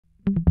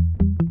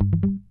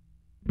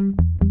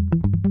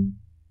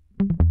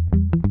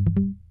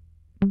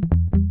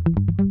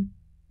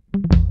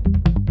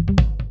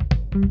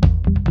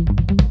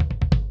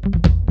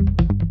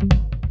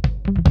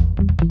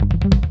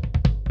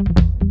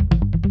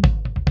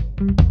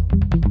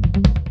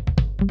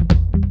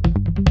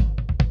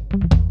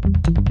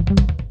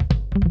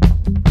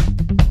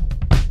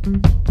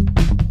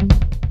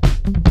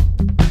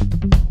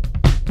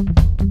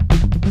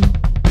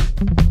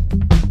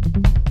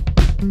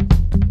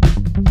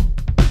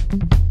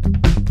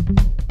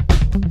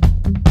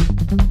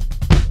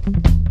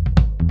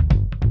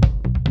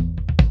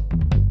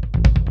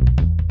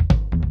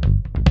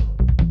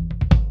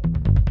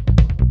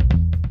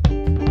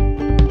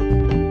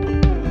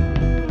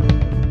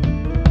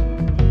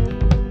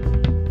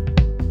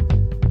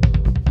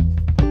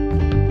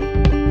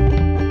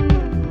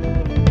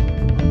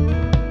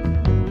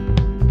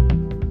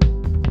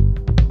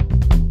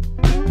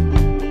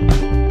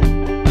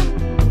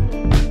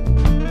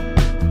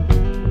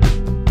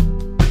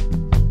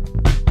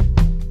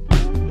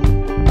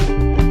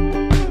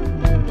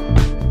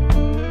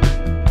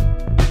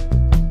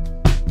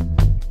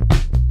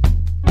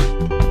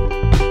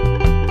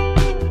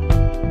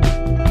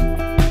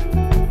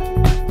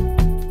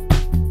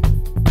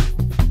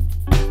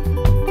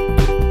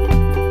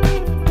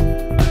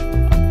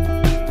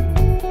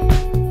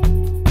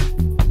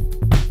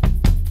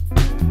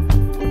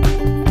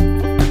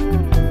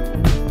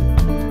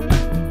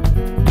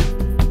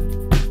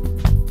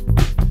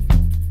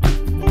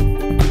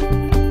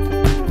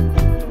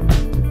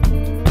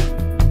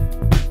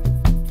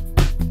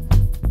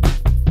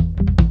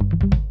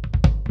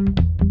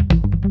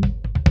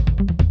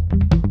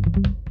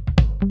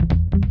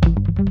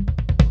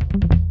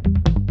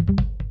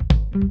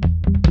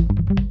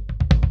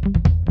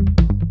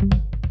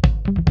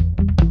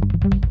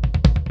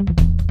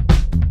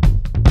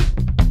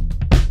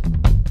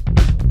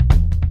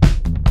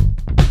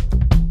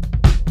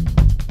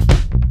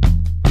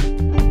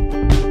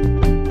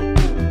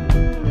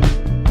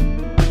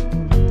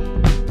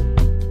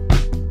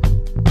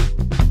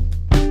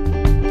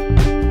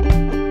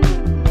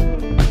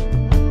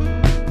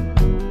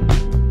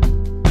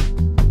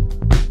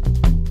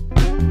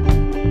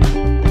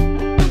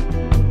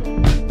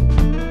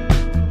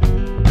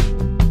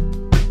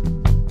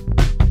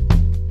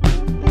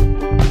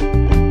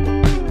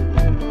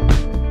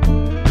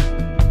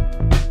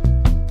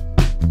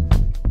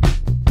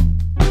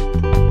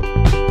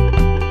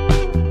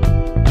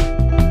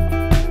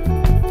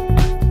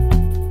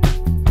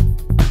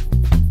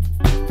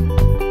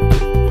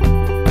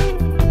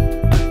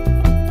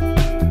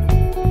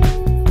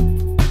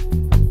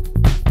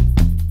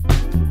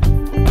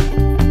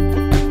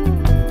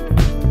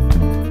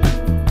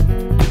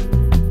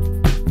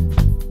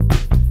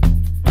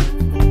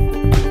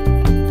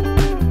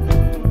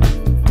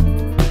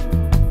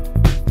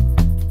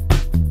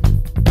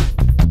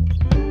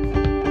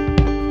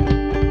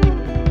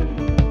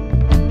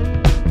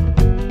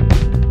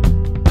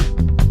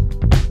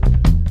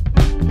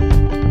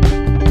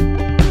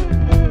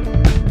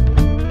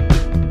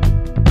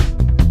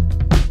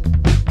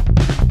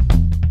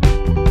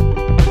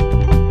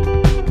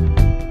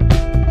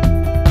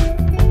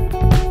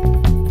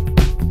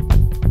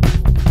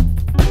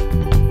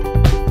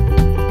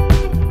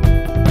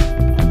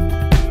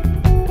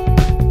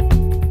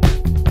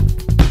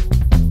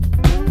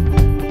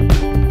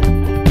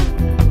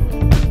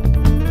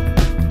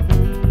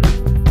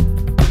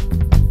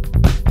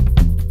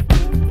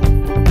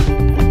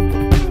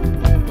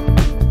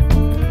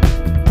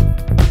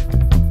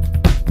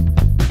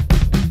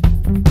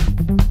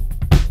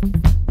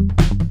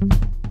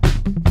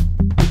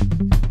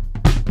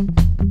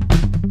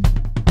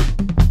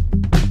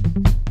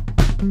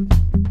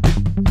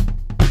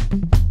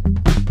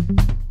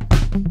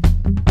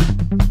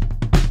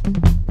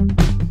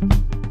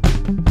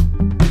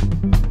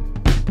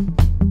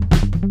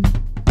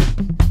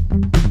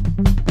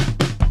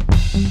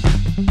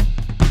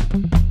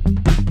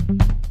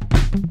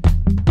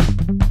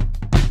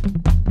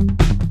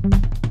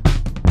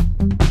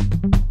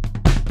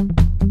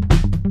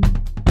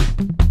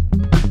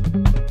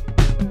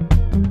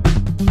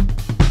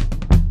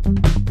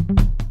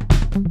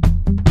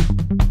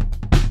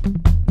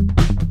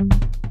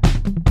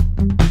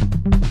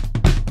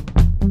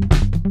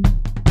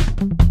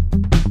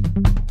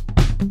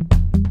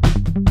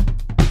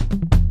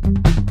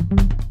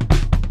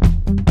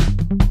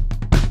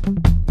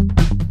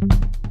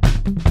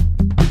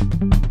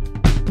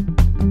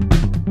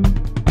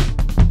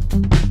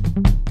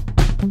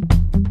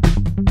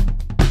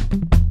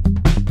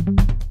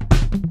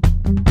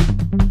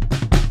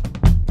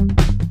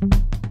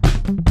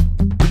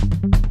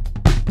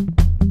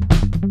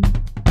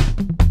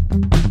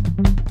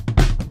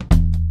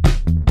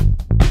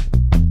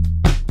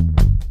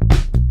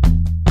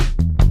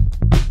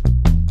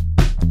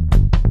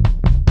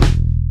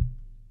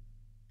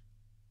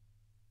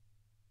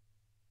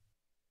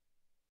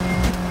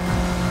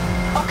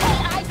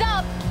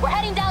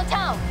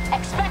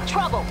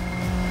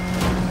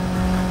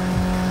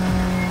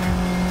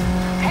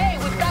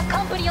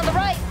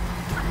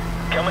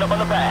Coming up on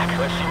the back.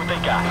 Let's see what they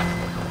got.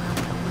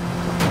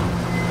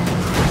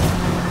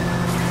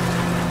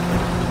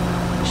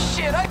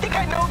 Shit, I think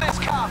I know this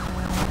cop.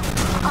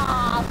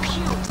 Aw,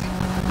 cute.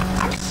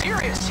 I'm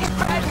serious. He's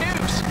bad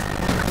news.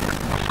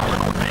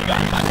 They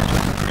got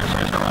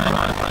Here's crying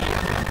on it.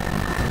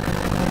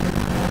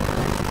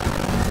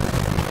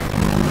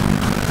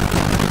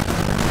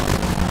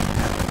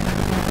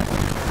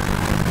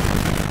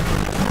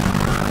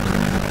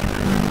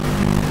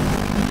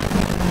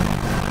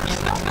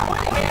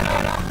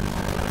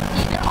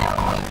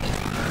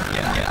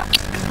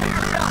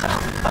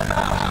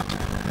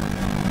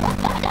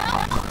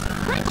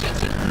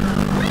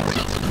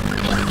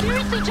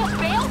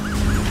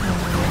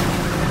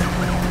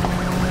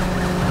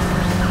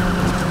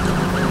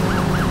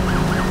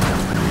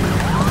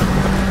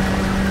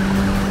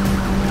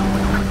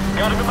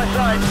 Got him at my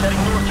side,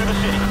 heading north through the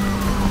city.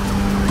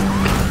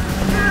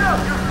 Get up,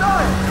 you're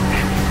done!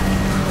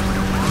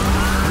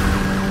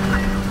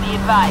 Be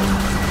advised.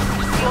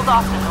 Sealed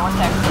off the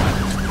north exit.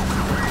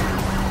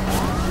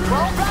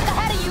 Roadblock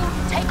ahead of you.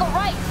 Take a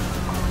right.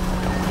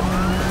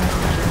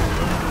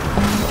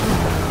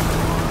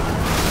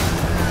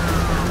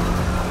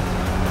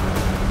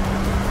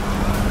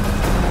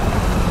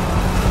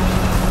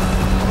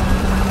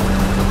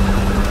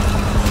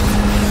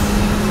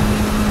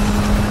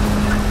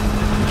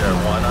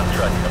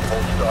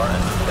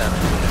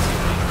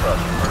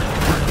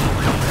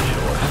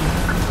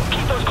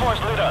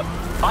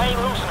 I ain't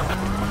losing them.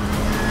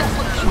 That's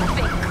what you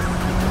think.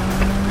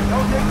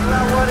 Don't think you're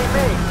outrunning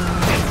me.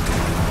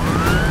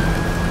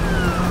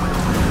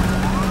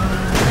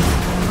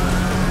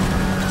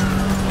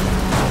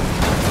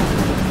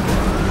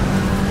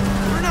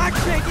 We're not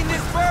taking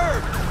this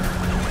bird.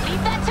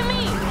 Leave that to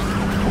me.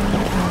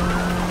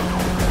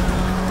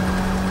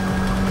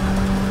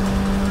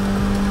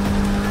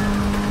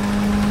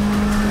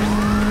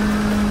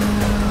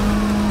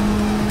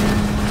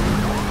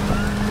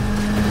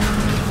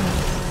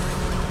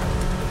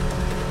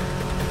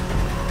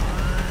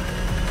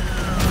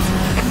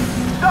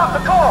 Stop the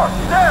car!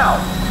 Now!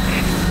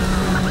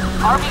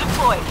 RV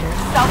deployed.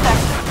 South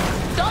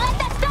exit. Don't let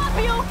that stop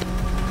you!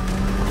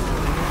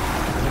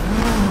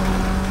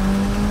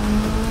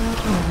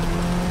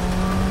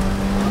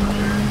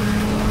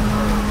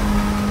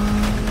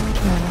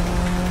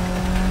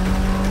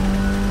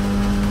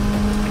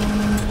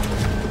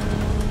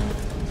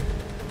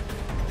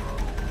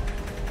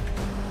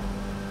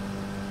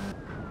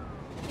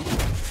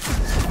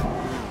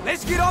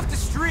 Let's get off the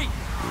street.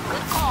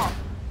 Good call.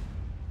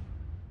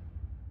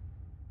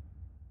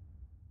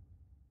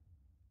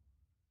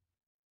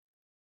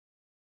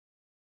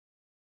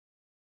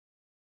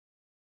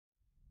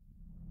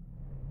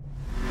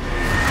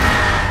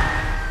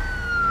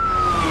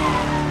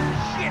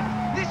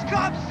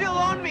 Cop's still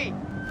on me!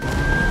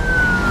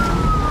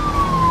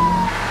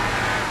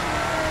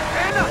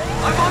 Anna!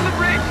 I'm on the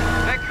bridge!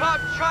 That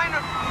cop's trying to...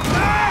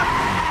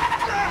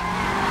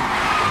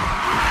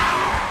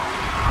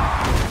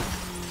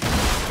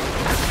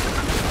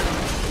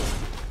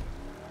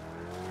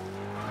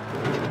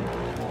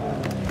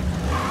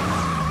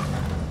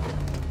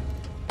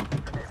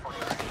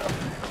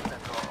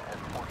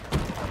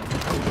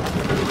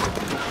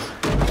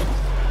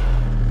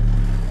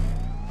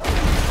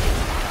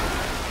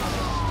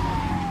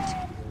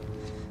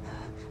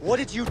 What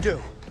did you do?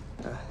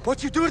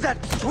 What'd you do to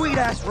that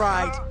sweet-ass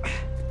ride?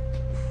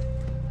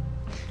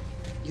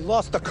 You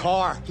lost the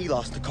car. He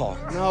lost the car.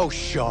 No,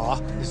 Shaw.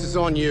 This is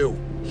on you.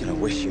 You're gonna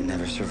wish you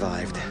never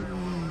survived.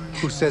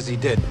 Who says he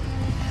did?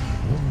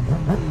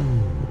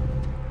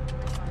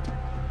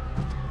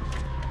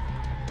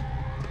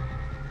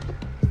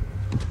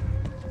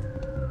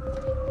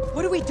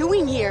 What are we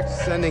doing here?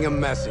 Sending a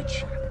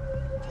message.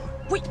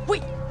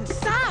 Wait,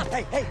 stop!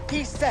 Hey,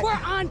 he said... We're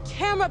on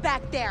camera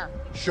back there.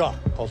 Shaw,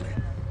 hold it.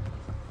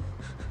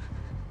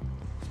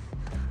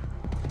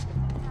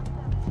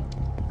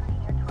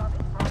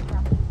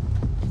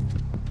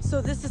 So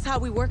this is how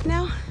we work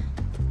now?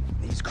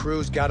 These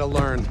crews gotta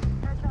learn.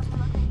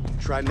 You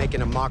try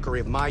making a mockery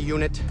of my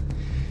unit,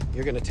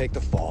 you're gonna take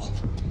the fall.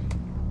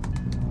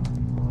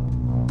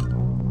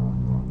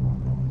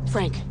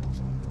 Frank,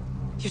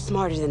 you're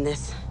smarter than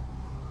this.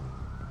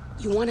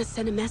 You want to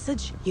send a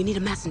message? You need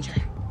a messenger.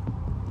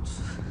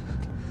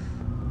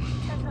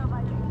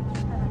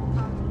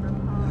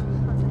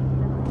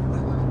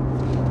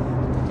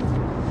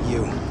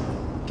 You,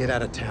 get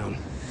out of town.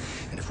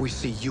 And if we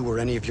see you or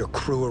any of your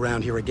crew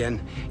around here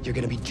again, you're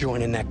gonna be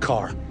joining that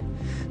car.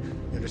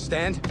 You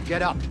understand?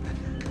 Get up.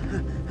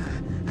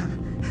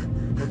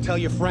 Go tell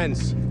your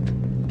friends.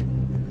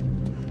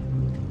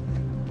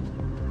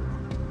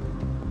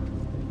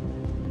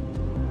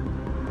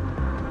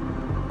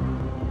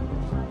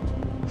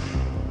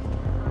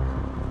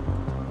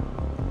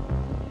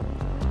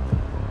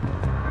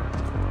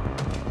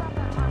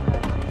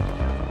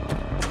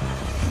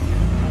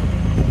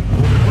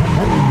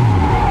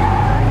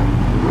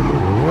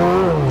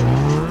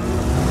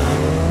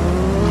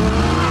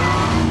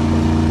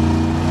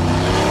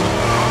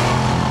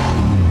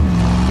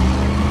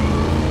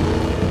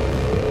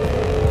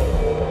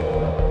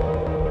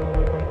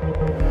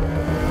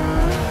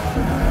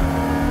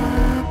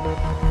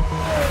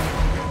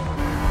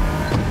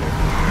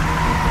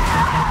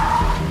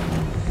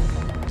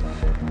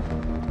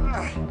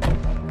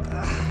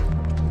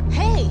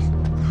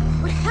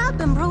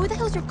 where the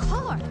hell's your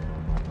car?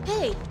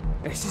 Hey.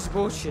 This is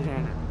bullshit,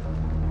 Anna.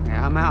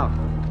 Yeah, I'm out.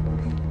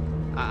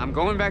 I'm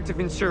going back to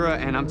Ventura,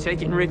 and I'm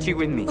taking Richie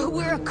with me. But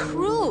we're a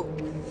crew.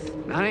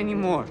 Not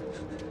anymore.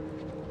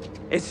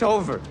 It's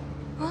over.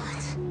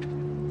 What?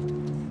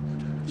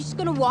 You just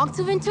gonna walk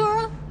to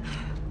Ventura?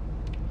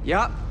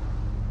 Yup.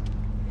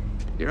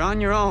 You're on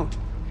your own.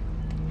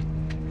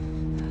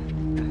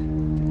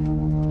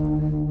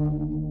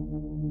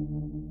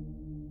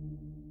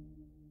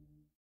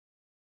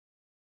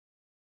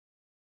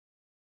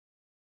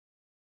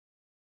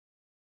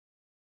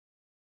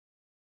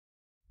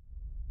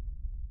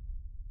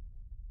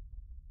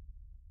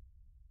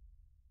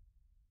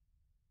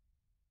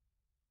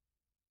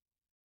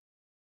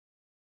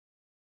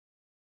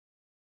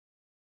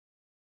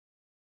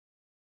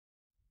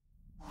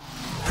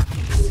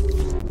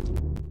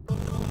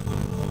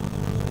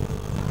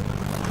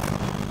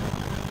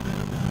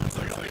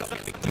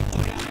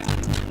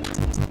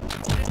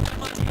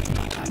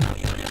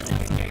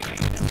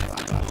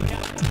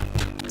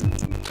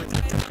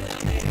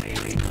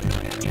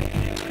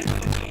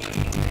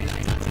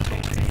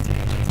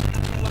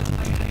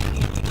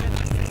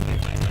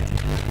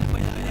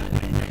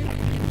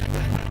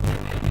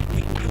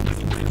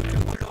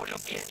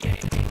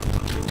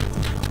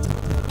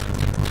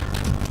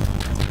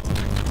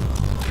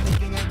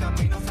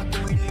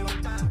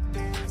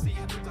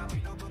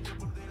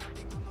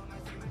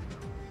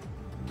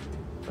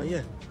 Oh,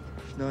 yeah.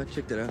 No, I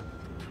checked it out.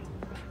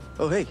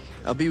 Oh, hey,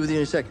 I'll be with you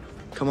in a second.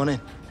 Come on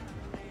in.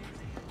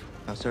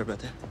 Oh, sorry about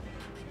that.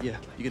 Yeah,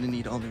 you're gonna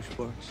need all new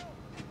sparks.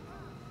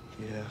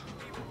 Yeah,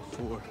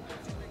 4. What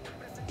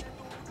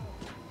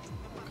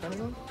kind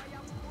of one?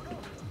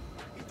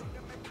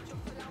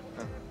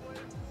 Oh.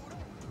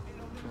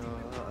 No,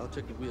 I'll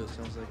check the wheel.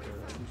 Sounds like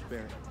a loose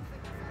bearing.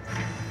 I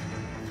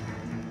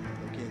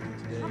can't do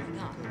today. Coming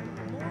up,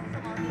 more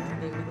from our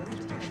interview with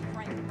Lieutenant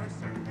Frank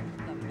Mercer,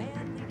 the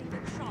man leading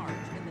the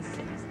charge in the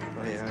city's efforts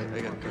Oh, yeah, I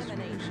got a to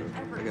customer eliminate here, the so I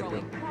gotta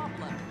ever-growing go.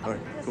 problem All of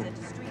right, cool.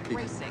 illicit street Peace.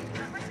 racing.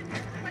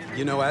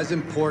 You know, as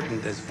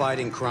important as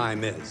fighting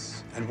crime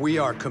is, and we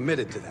are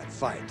committed to that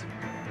fight,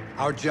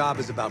 our job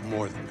is about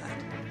more than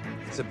that.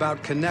 It's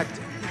about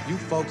connecting with you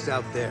folks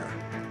out there,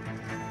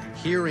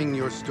 hearing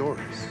your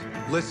stories,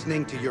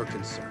 listening to your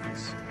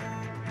concerns.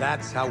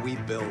 That's how we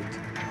build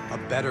a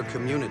better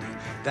community.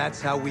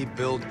 That's how we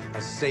build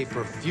a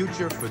safer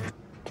future for...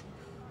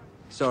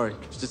 Sorry,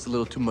 it's just a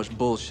little too much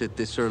bullshit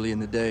this early in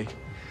the day.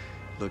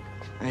 Look,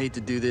 I hate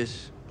to do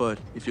this, but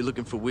if you're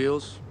looking for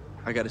wheels,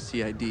 I got a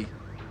CID.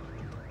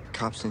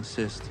 Cops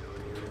insist.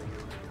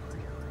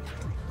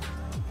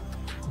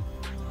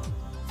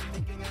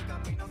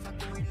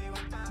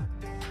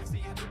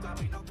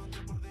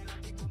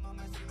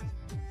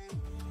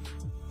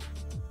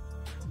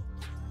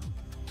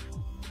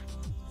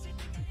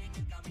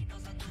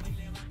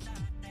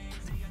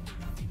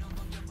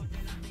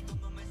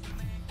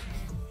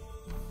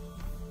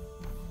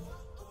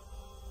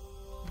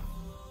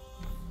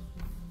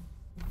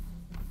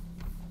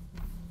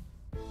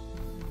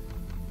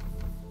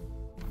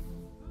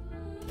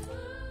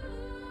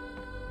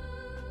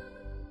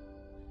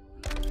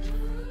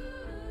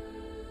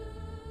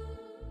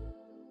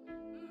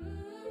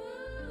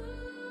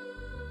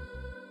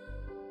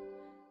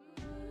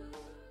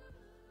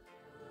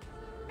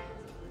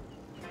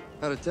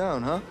 Out of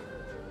town, huh?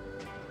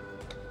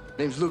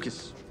 Name's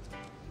Lucas.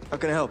 How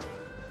can I help?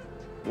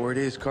 Word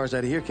is cars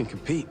out of here can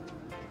compete.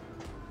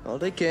 Oh,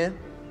 they can.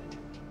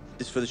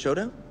 This for the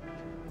showdown?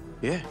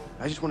 Yeah,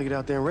 I just want to get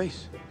out there and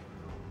race.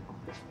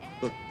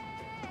 Look,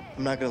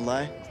 I'm not gonna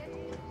lie.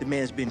 The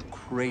man's been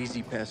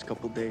crazy past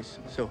couple days,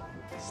 so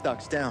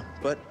stock's down.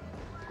 But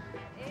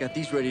got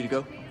these ready to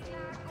go.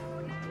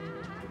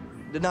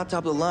 They're not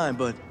top of the line,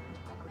 but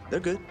they're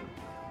good.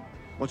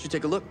 Why don't you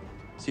take a look,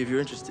 see if you're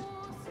interested.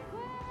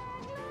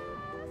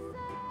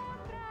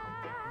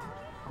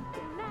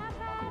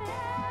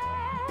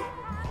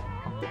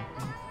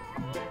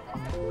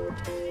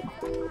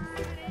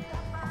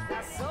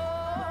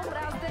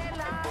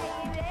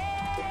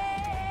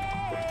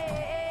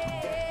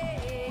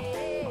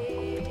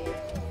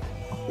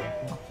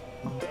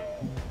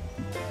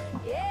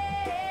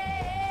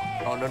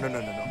 Oh,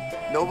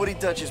 no. Nobody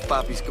touches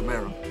Papi's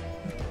Camaro.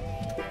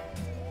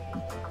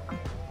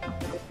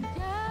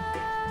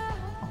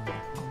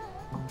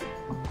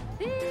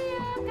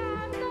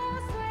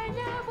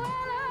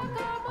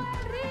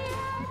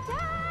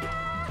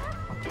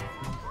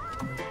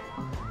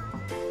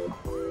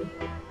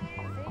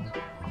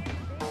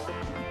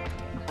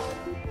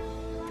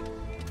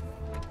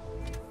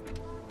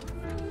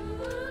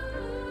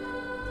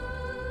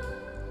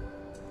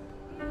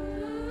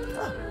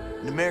 Ah,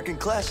 an American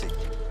classic.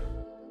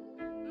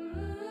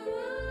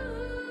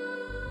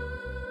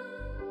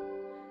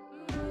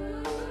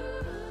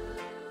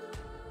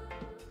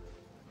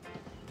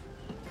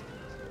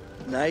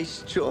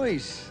 Nice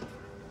choice.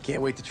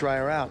 Can't wait to try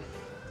her out.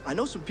 I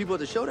know some people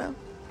at the showdown.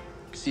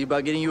 See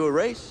about getting you a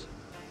race.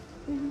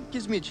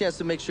 Gives me a chance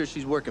to make sure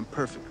she's working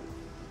perfect.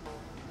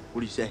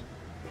 What do you say?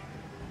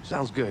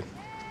 Sounds good.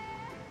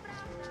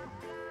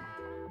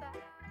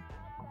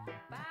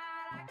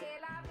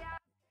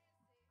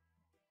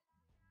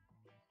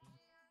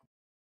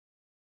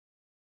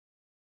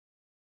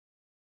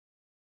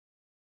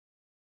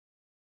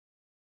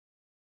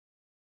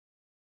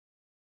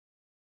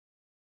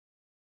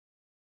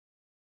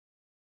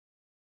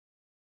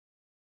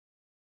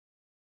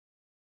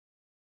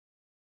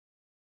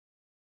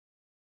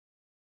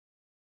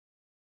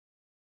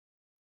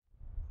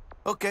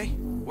 Okay,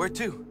 where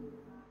to?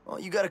 Well,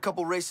 you got a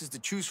couple races to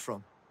choose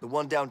from. The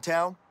one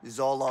downtown is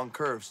all long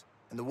curves,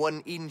 and the one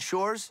in Eden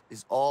Shores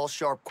is all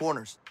sharp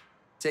corners.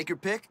 Take your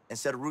pick and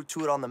set a route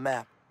to it on the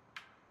map.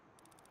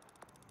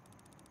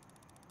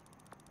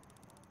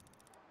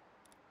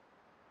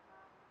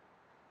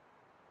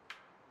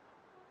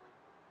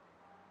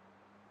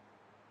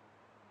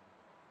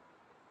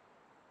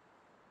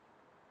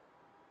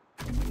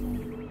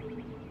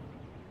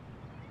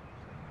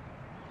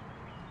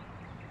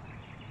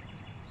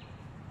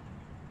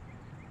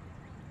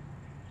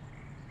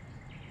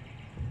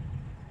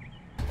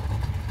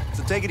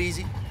 So take it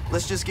easy.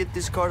 Let's just get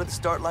this car to the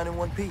start line in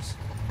one piece.